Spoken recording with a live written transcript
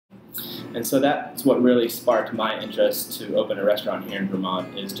And so that's what really sparked my interest to open a restaurant here in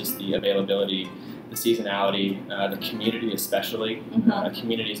Vermont, is just the availability, the seasonality, the community especially.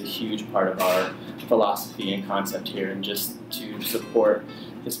 Community is a huge part of our philosophy and concept here, and just to support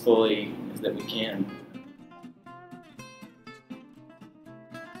as fully as that we can.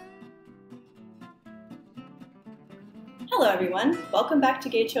 Hello everyone, welcome back to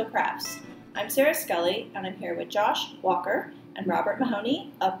Gage Crafts. I'm Sarah Scully and I'm here with Josh Walker and Robert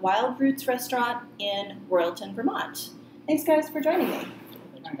Mahoney of Wild Roots Restaurant in Royalton, Vermont. Thanks guys for joining me.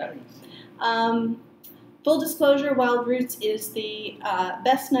 Thanks for having us. Full disclosure, Wild Roots is the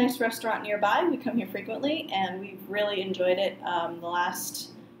best nice restaurant nearby. We come here frequently and we've really enjoyed it the last,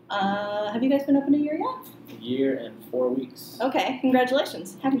 have you guys been open a year yet? A year and 4 weeks. Okay,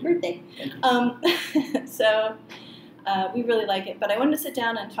 congratulations. Happy birthday. We really like it, but I wanted to sit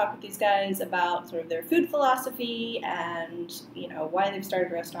down and talk with these guys about sort of their food philosophy and, why they've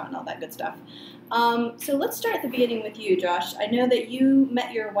started a restaurant and all that good stuff. So let's start at the beginning with you, Josh. I know that you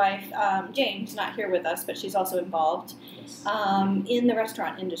met your wife, Jane, who's not here with us, but she's also involved in the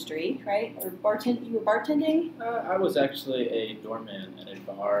restaurant industry, right? Or you were bartending? I was actually a doorman at a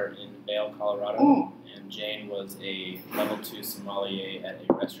bar in Vail, Colorado, and Jane was a level 2 sommelier at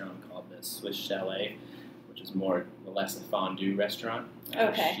a restaurant called the Swiss Chalet, which is more or less a fondue restaurant.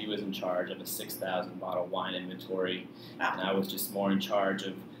 Okay. She was in charge of a 6,000 bottle wine inventory, Wow. and I was just more in charge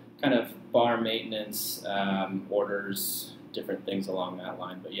of kind of bar maintenance, orders, different things along that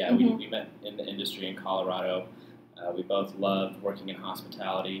line. But yeah, we met in the industry in Colorado. We both loved working in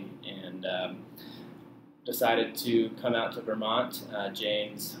hospitality, and decided to come out to Vermont,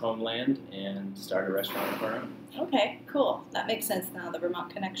 Jane's homeland, and start a restaurant of her own. Okay, cool. That makes sense now, the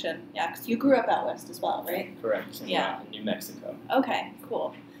Vermont connection. Yeah, because you grew up out west as well, right? Correct. Yeah. In New Mexico. Okay,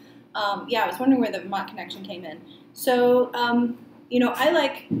 cool. I was wondering where the Vermont connection came in. So, I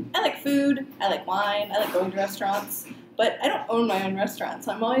like food, I like wine, I like going to restaurants, but I don't own my own restaurant,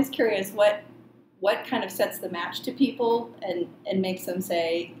 so I'm always curious what kind of sets the match to people and makes them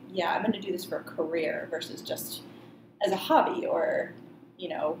say, yeah, I'm going to do this for a career versus just as a hobby or,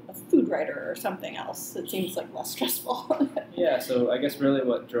 a food writer or something else that seems like less stressful. Yeah, so I guess really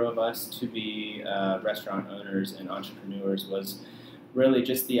what drove us to be restaurant owners and entrepreneurs was really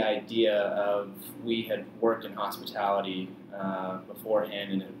just the idea of, we had worked in hospitality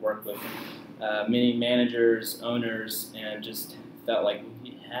beforehand and had worked with many managers, owners, and just felt like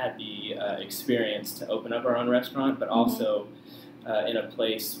we had the experience to open up our own restaurant, but also in a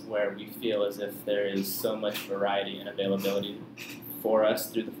place where we feel as if there is so much variety and availability for us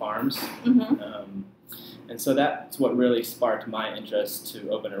through the farms. And so that's what really sparked my interest to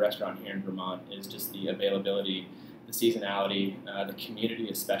open a restaurant here in Vermont, is just the availability, the seasonality, the community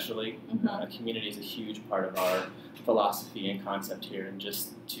especially. Community is a huge part of our philosophy and concept here, and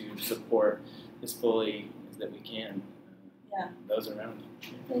just to support as fully as that we can those around.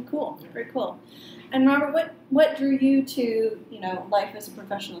 Very cool, very cool. And Robert, what drew you to life as a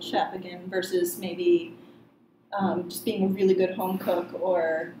professional chef again versus maybe just being a really good home cook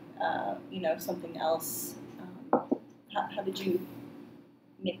or something else? How did you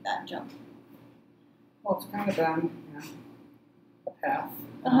make that jump? Well, it's kind of been a path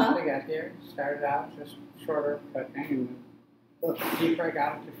to get here. Started out just shorter cooking, and the deeper I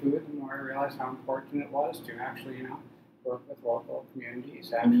got into food, the more I realized how important it was to actually work with local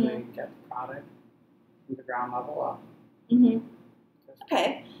communities, actually get the product from the ground level up.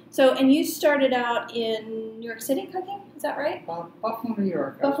 Okay. So, and you started out in New York City cooking, is that right? Buffalo, New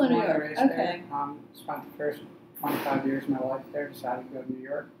York. Buffalo, New York. Okay. There. Spent the first 25 years of my life there. Decided to go to New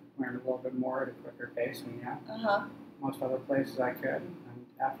York, learn a little bit more at a quicker pace than most other places I could. And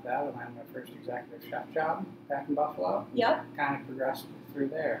after that, I landed my first executive chef job back in Buffalo. Yep. Kind of progressed through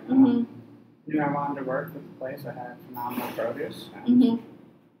there. Knew I wanted to work with a place that had phenomenal produce, and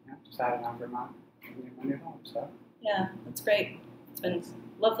decided on Vermont to be my new home. So yeah, that's great. It's been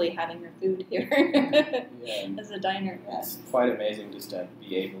lovely having your food here as a diner. It's quite amazing just to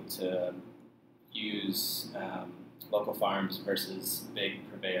be able to use local farms versus big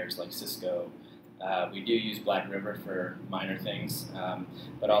purveyors like Cisco. We do use Black River for minor things,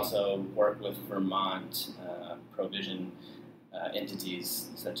 but also work with Vermont provision entities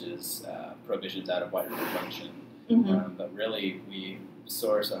such as Provisions out of White River Junction. But really, we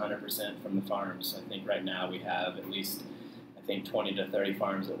source 100% from the farms. I think right now we have at least 20 to 30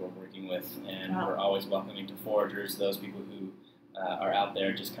 farms that we're working with, and we're always welcoming to foragers, those people who are out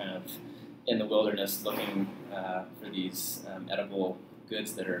there just kind of in the wilderness looking for these edible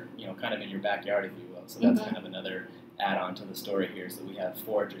goods that are kind of in your backyard, if you will. So that's kind of another add-on to the story here, is that we have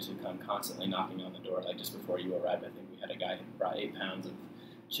foragers who come constantly knocking on the door. Like just before you arrived, I think we had a guy who brought 8 pounds of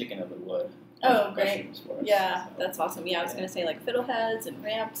chicken of the wood. Oh, great. For us, Yeah, so. that's awesome. Yeah, I was going to say like fiddleheads and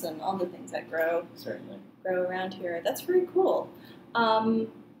ramps and all the things that grow around here. That's very cool.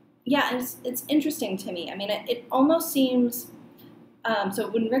 Yeah, and it's interesting to me. I mean, it almost seems. So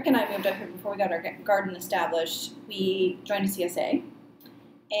when Rick and I moved up here before we got our garden established, we joined a CSA,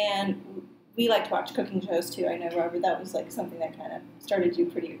 and we like to watch cooking shows too. I know, Robert, that was like something that kind of started you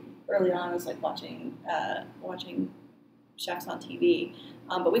pretty early on. Was like watching chefs on TV.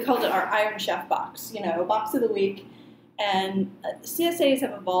 But we called it our Iron Chef box, box of the week. And CSAs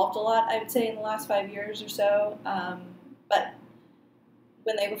have evolved a lot, I would say, in the last 5 years or so. But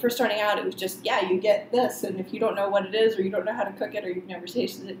when they were first starting out, it was just, you get this. And if you don't know what it is or you don't know how to cook it or you've never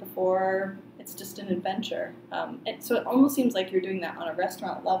tasted it before, it's just an adventure. And so it almost seems like you're doing that on a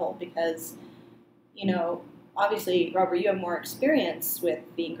restaurant level because, obviously, Robert, you have more experience with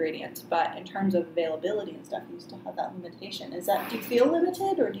the ingredients, but in terms of availability and stuff, you still have that limitation. Do you feel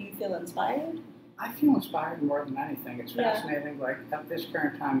limited or do you feel inspired? I feel inspired more than anything. It's fascinating, like at this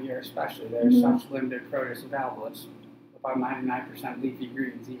current time of year especially, there's such limited produce available. It's about 99% leafy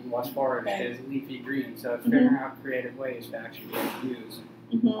greens. Even West Forest is leafy green, so it's figuring out creative ways to actually use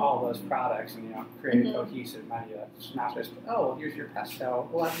all those products and create a cohesive menu. It's not just here's your pesto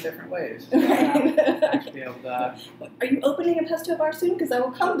 11 different ways. Actually be able to. Are you opening a pesto bar soon? Because I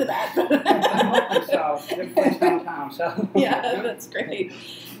will come to that. I hope so. Good place downtown. So yeah, that's great.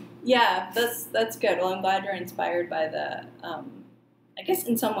 Yeah, that's good. Well, I'm glad you're inspired by the. I guess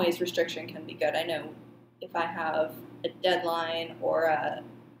in some ways restriction can be good. I know if I have a deadline or a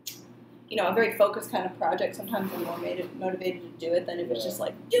very focused kind of project, sometimes I'm more motivated to do it than if it's just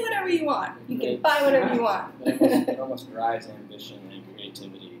like, do whatever you want. You can buy whatever you want. It almost drives ambition and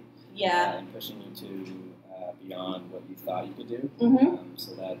creativity. Yeah. And pushing you to beyond what you thought you could do.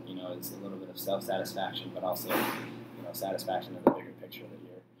 So that, it's a little bit of self-satisfaction, but also, satisfaction of the bigger picture that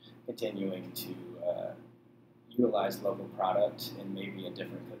you're continuing to utilize local product in maybe a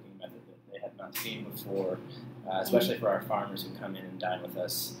different cooking method that they had not seen before, especially for our farmers who come in and dine with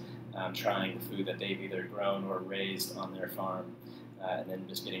us. Trying the food that they've either grown or raised on their farm, and then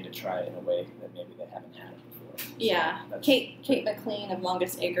just getting to try it in a way that maybe they haven't had it before. Yeah, so Kate McLean of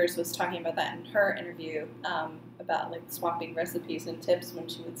Longest Acres was talking about that in her interview, about like swapping recipes and tips when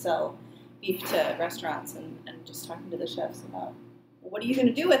she would sell beef to restaurants, and just talking to the chefs about, what are you going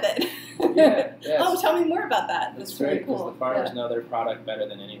to do with it? Oh, tell me more about that. That's really great, cool. Because the farmers know their product better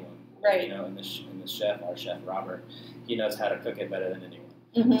than anyone. Right. And the chef, our chef Robert, he knows how to cook it better than anyone.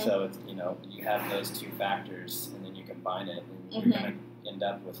 So it's, you have those two factors, and then you combine it, and you're going to end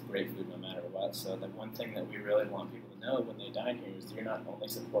up with great food no matter what. So the one thing that we really want people to know when they dine here is you're not only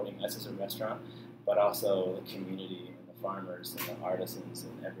supporting us as a restaurant, but also the community and the farmers and the artisans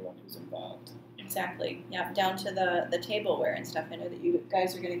and everyone who's involved. Exactly. Yeah, down to the tableware and stuff. I know that you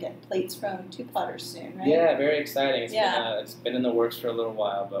guys are going to get plates from Two Plotters soon, right? Yeah, very exciting. It's been in the works for a little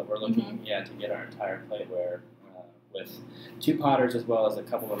while, but we're looking to get our entire plateware with Two Potters as well as a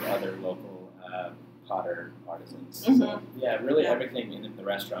couple of other local potter artisans. So really everything in the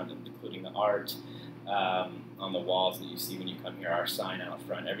restaurant, including the art on the walls that you see when you come here, our sign out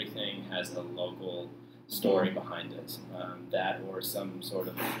front, everything has a local story behind it, that or some sort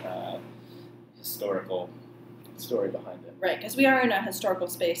of historical story behind it. Right, because we are in a historical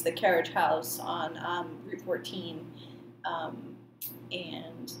space, the Carriage House on Route 14,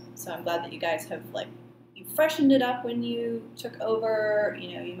 and so I'm glad that you guys have you freshened it up when you took over.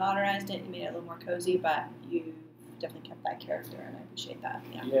 You modernized it, you made it a little more cozy, but you definitely kept that character, and I appreciate that.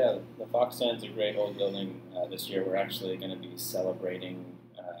 Yeah, the Fox Stand's a great old building. This year we're actually going to be celebrating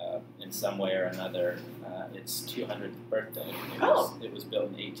in some way or another its 200th birthday. It was built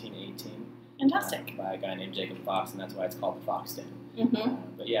in 1818. Fantastic. By a guy named Jacob Fox, and that's why it's called the Fox Stand.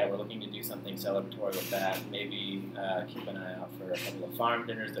 But we're looking to do something celebratory with that. Maybe keep an eye out for a couple of farm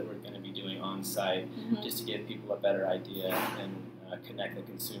dinners that we're going to be doing on site, just to give people a better idea and connect the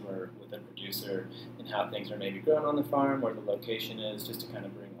consumer with the producer and how things are maybe grown on the farm, where the location is, just to kind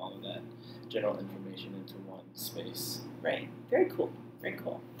of bring all of that general information into one space. Right. Very cool. Very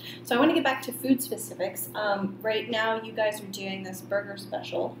cool. So I want to get back to food specifics. Right now, you guys are doing this burger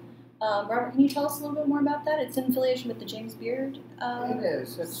special. Robert, can you tell us a little bit more about that? It's in affiliation with the James Beard it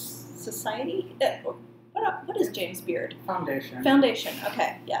is. It's Society? What is James Beard? Foundation. Foundation,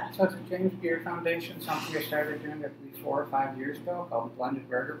 okay, yeah. So it's a James Beard Foundation, something we started doing, I believe, 4 or 5 years ago, called the Blended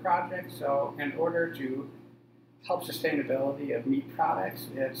Burger Project. So in order to help sustainability of meat products,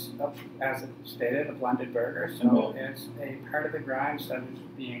 it's, as it stated, a blended burger. So it's a part of the grind, instead of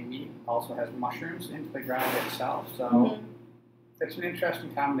just being meat, also has mushrooms into the grind itself. So it's an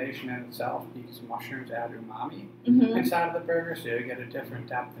interesting combination in itself because mushrooms add umami Mm-hmm. inside of the burger, so you get a different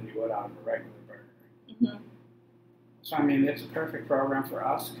depth than you would out of a regular burger. Mm-hmm. So I mean, it's a perfect program for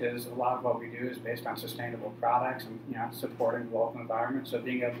us because a lot of what we do is based on sustainable products and supporting the local environment. So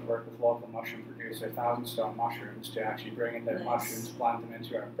being able to work with local mushroom producer, Thousand Stone Mushrooms, to actually bring in their Nice. mushrooms, blend them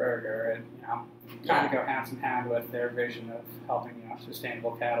into our burger, and kind of go hand in hand with their vision of helping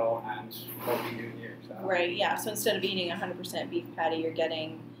sustainable cattle and what we do here. So. Right, yeah. So instead of eating 100% beef patty, you're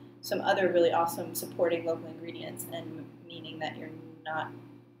getting some other really awesome supporting local ingredients, and meaning that you're not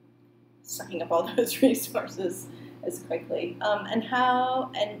sucking up all those resources as quickly.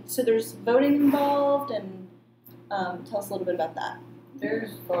 And so there's voting involved, and tell us a little bit about that.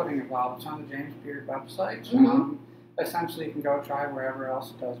 There's voting involved. It's on the James Beard website. Mm-hmm. Essentially, you can go try wherever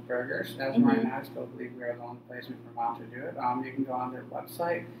else does burgers. As Mm-hmm. right now, I still believe we're the only place in Vermont to do it. You can go on their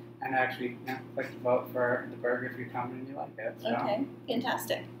website and actually click to vote for the burger if you come and you like it. So. Okay,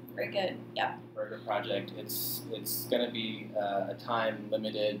 fantastic. Very good. Yeah. Burger project. It's going to be a time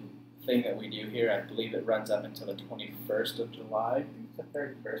limited thing that we do here. I believe it runs up until the 21st of July. It's the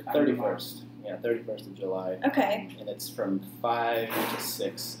 31st. 31st. Yeah, 31st of July. Okay. And it's from 5 to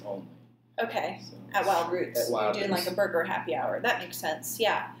 6 only. Okay. So At Wild Roots. At Wild You're doing Roots. like a burger happy hour. That makes sense.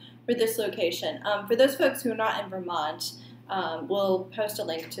 Yeah. For this location. For those folks who are not in Vermont, we'll post a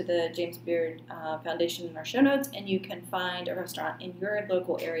link to the James Beard Foundation in our show notes, and you can find a restaurant in your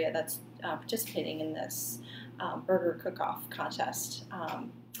local area that's participating in this burger cook-off contest.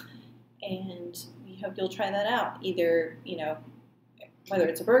 And we hope you'll try that out. Either, whether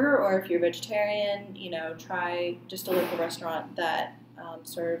it's a burger or if you're vegetarian, try just a local restaurant that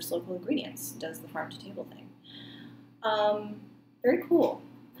serves local ingredients, does the farm-to-table thing. Very cool.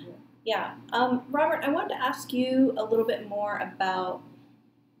 Yeah. Robert, I wanted to ask you a little bit more about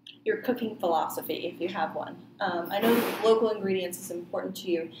your cooking philosophy, if you have one. I know that local ingredients is important to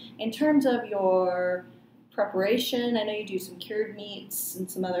you. In terms of your preparation, I know you do some cured meats and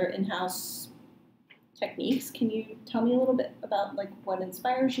some other in-house techniques. Can you tell me a little bit about what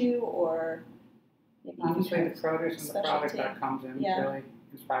inspires you, or maybe Honestly, the produce and the product specialty? that comes in Yeah. really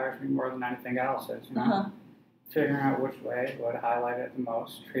inspires me more than anything else. It's, Uh-huh. figuring out which way would highlight it the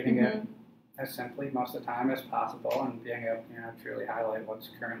most, treating it Mhm. as simply most of the time as possible, and being able to truly highlight what's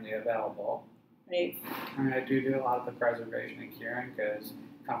currently available. Right. I mean, I do a lot of the preservation and curing because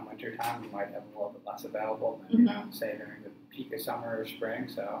come winter time, we might have a little bit less available than say during the peak of summer or spring.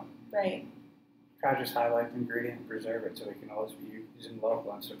 So Right. try to just highlight the ingredient and preserve it so we can always be using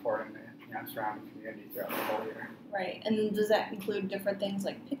local and supporting the surrounding community throughout the whole year. Right. And does that include different things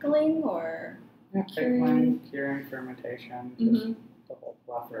like pickling or? Pickling, curing, fermentation, just the whole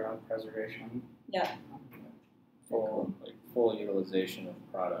plethora of preservation. Yeah. Full utilization of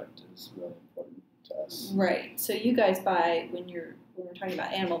product is really important to us. Right. So you guys buy, when we're talking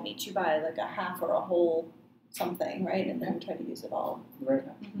about animal meat, you buy like a half or a whole something, right? And then try to use it all. Right.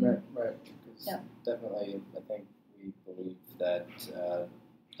 Mhm. Right. Because Yeah. definitely, I think we believe that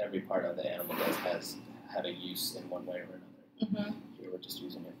every part of the animal does have a use in one way or another. Mm-hmm. Here we're just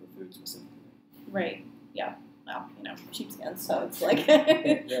using it for food specifically. Right. Yeah. Well, sheepskins. So it's like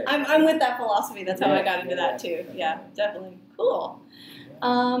Right. I'm with that philosophy. That's how I got into that too. Definitely. Yeah, definitely. Cool.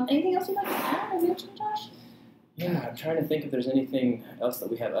 Anything else you'd like to add or mention, Josh? Yeah, I'm trying to think if there's anything else that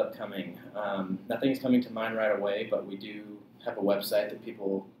we have upcoming. Nothing's coming to mind right away, but we do have a website that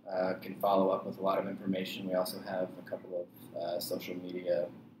people can follow up with a lot of information. We also have a couple of social media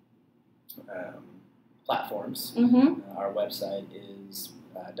platforms. Mm-hmm. Our website is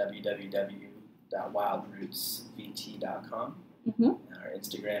www.wildrootsvt.com. Mm-hmm. Our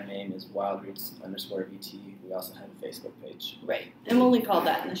Instagram name is wildroots_VT. We also have a Facebook page. Right. And we'll link all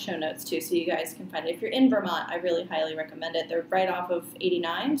that in the show notes too, so you guys can find it. If you're in Vermont, I really highly recommend it. They're right off of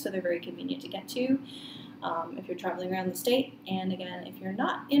 89, so they're very convenient to get to if you're traveling around the state. And again, if you're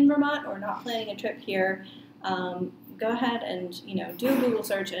not in Vermont or not planning a trip here, go ahead and do a Google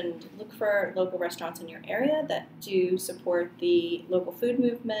search and look for local restaurants in your area that do support the local food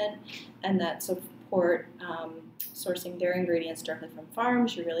movement and that support sourcing their ingredients directly from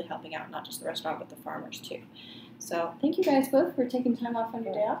farms. You're really helping out not just the restaurant but the farmers too. So thank you guys both for taking time off on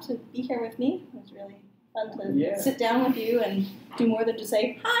your day off to be here with me. It was really fun to sit down with you and do more than just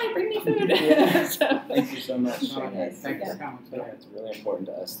say, hi, bring me food. Yeah. So, Thank you so much. Sure, guys. Thanks for coming. Yeah, it's really important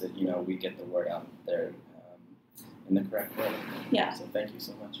to us that we get the word out there in the correct way. Yeah. So thank you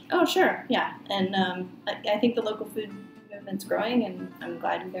so much. Oh, sure. Yeah. And I think the local food movement's growing, and I'm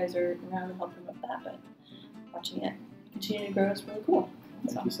glad you guys are around to help promote that. But watching it continue to grow is really cool.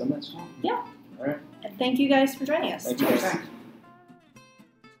 Thank you so much. Yeah. All right. And thank you guys for joining us. Thank you. Thanks.